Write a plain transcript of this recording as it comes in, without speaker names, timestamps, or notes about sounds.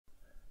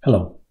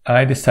Hello.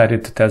 I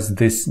decided to test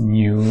this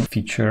new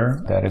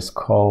feature that is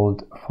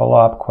called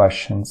follow-up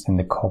questions in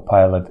the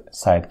Copilot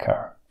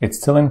Sidecar. It's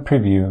still in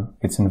preview.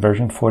 It's in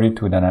version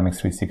 42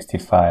 Dynamics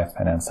 365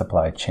 Finance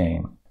Supply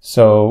Chain.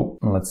 So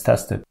let's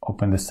test it.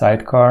 Open the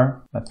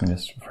Sidecar. Let me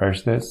just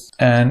refresh this.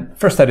 And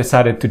first I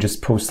decided to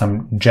just post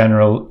some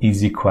general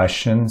easy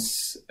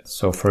questions.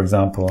 So for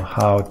example,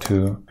 how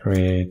to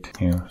create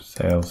new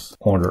sales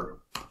order.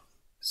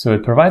 So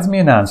it provides me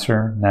an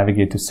answer,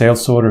 navigate to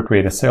sales order,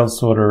 create a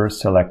sales order,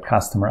 select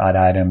customer, add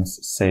items,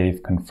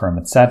 save, confirm,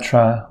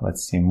 etc.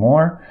 Let's see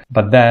more.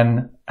 But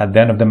then at the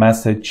end of the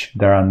message,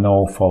 there are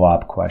no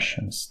follow-up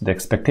questions. The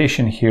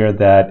expectation here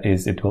that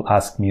is it will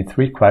ask me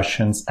 3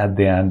 questions at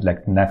the end,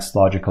 like the next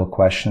logical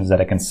questions that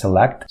I can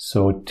select.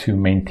 So to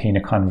maintain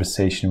a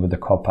conversation with the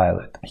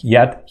Copilot.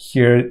 Yet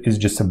here is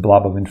just a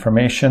blob of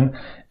information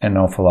and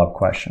no follow-up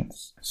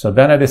questions. So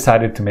then I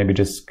decided to maybe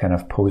just kind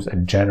of pose a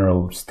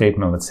general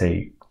statement. Let's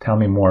say, tell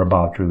me more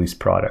about release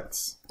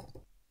products.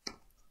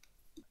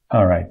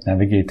 All right,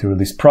 navigate to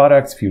release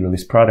products, view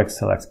release products,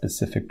 select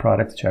specific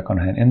products, check on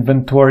hand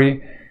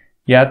inventory.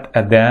 Yet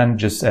at the end,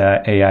 just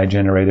AI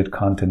generated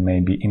content may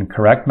be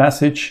incorrect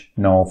message,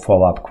 no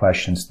follow-up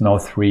questions, no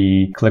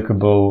 3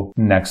 clickable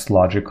next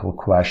logical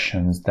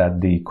questions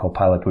that the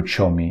Copilot would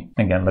show me.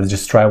 Again, let's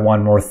just try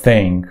one more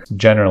thing.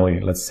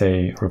 Generally, let's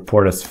say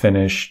report as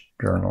finished,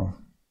 journal.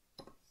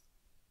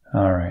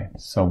 All right,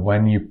 so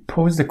when you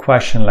pose the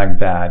question like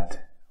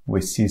that, we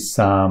see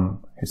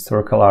some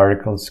historical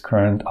articles,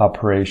 current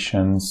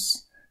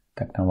operations,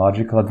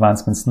 technological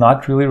advancements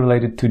not really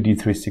related to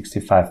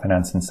D365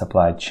 finance and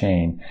supply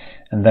chain.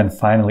 And then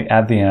finally,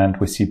 at the end,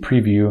 we see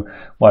preview,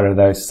 whether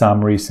there is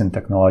some recent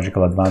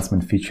technological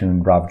advancement featured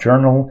in RAF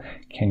journal.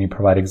 Can you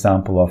provide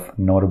example of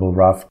notable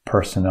RAF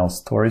personnel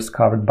stories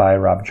covered by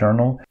RAF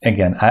journal?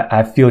 Again,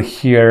 I feel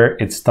here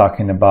it's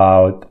talking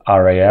about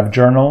RAF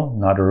journal,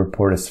 not a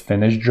report as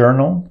finished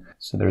journal.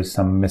 So there's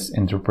some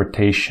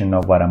misinterpretation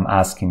of what I'm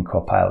asking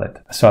Copilot.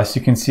 So as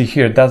you can see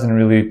here, it doesn't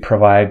really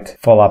provide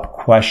follow-up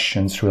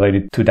questions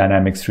related to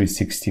Dynamics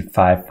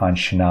 365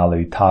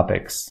 functionality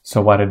topics.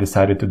 So what I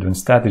decided to do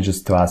instead is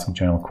just to ask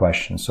general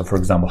questions. So for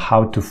example,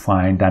 how to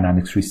find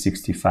Dynamics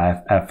 365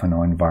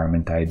 F&O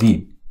environment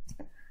ID.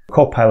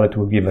 Copilot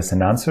will give us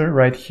an answer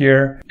right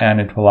here, and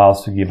it will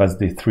also give us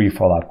the 3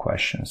 follow-up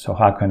questions. So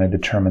how can I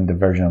determine the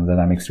version of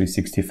Dynamics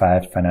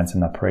 365 Finance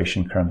and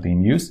Operation currently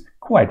in use?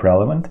 Quite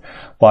relevant.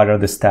 What are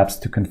the steps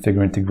to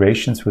configure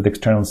integrations with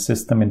external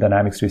system in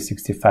Dynamics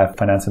 365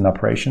 Finance and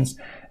Operations?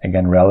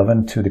 Again,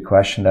 relevant to the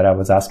question that I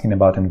was asking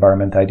about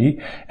environment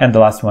ID. And the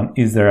last one,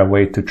 is there a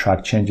way to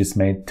track changes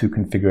made to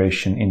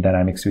configuration in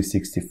Dynamics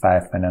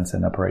 365 Finance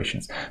and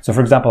Operations? So for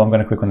example, I'm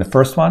going to click on the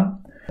first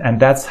one. And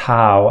that's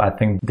how I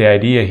think the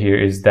idea here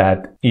is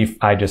that if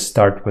I just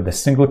start with a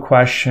single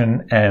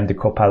question and the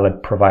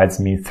Copilot provides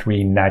me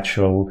 3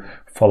 natural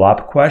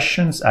follow-up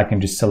questions, I can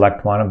just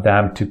select one of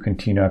them to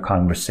continue a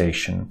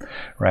conversation,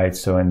 right?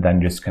 So, and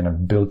then just kind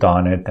of build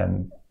on it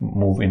and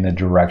move in the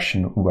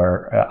direction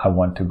where I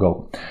want to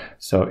go.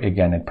 So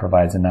again, it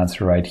provides an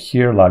answer right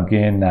here. Log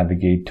in,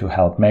 navigate to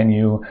help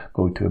menu,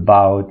 go to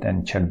about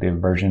and check the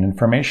version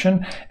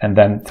information. And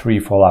then 3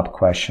 follow-up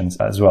questions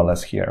as well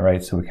as here,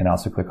 right? So we can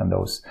also click on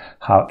those.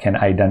 How can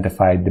I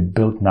identify the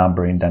build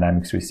number in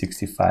Dynamics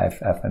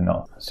 365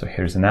 F&O? So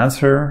here's an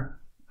answer.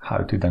 How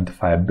to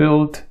identify a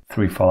build,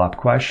 3 follow-up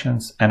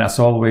questions. And as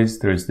always,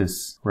 there's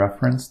this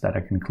reference that I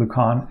can click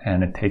on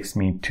and it takes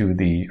me to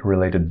the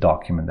related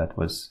document that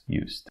was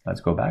used. Let's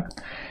go back.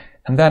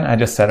 And then I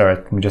just said, all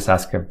right, let me just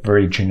ask a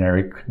very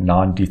generic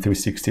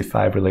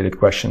non-D365 related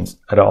questions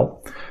at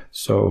all.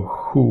 So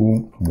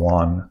who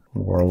won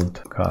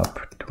World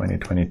Cup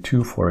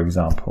 2022, for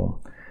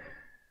example?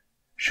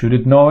 Should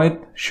it know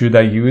it? Should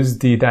I use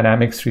the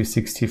Dynamics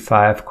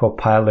 365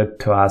 Copilot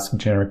to ask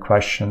generic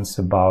questions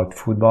about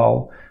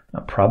football?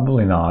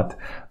 Probably not,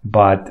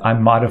 but I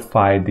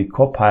modified the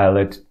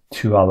Copilot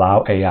to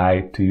allow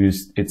AI to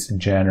use its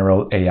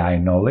general AI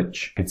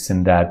knowledge. It's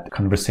in that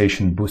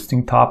conversation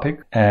boosting topic.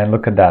 And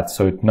look at that.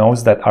 So it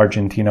knows that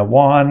Argentina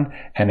won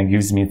and it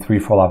gives me 3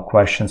 follow-up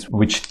questions.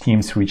 Which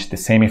teams reached the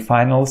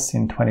semifinals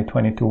in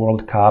 2022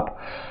 World Cup?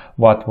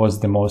 What was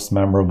the most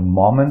memorable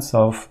moments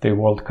of the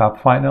World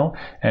Cup final,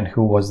 and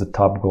who was the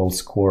top goal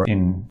scorer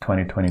in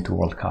 2022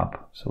 World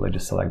Cup? So let's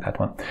just select that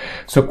one.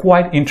 So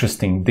quite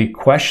interesting. The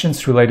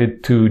questions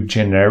related to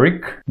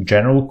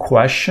general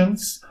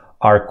questions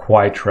are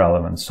quite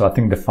relevant. So I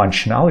think the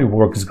functionality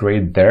works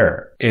great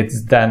there.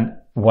 It's then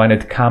when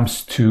it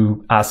comes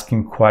to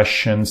asking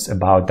questions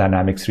about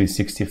Dynamics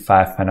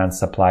 365 Finance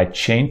Supply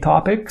Chain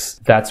topics,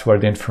 that's where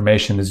the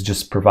information is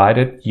just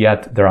provided,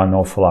 yet there are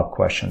no follow-up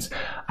questions.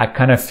 I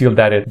kind of feel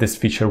that this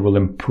feature will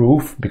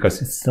improve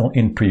because it's still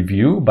in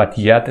preview, but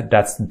yet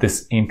that's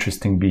this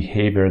interesting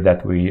behavior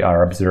that we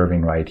are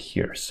observing right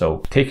here.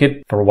 So take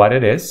it for what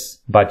it is,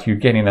 but you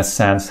get in a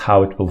sense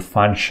how it will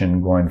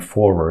function going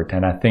forward.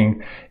 And I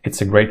think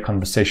it's a great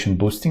conversation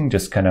boosting.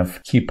 Just kind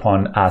of keep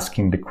on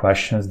asking the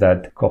questions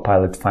that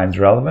Copilot finds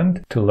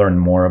relevant to learn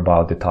more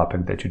about the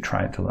topic that you're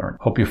trying to learn.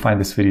 Hope you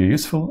find this video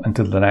useful.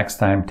 Until the next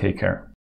time, take care.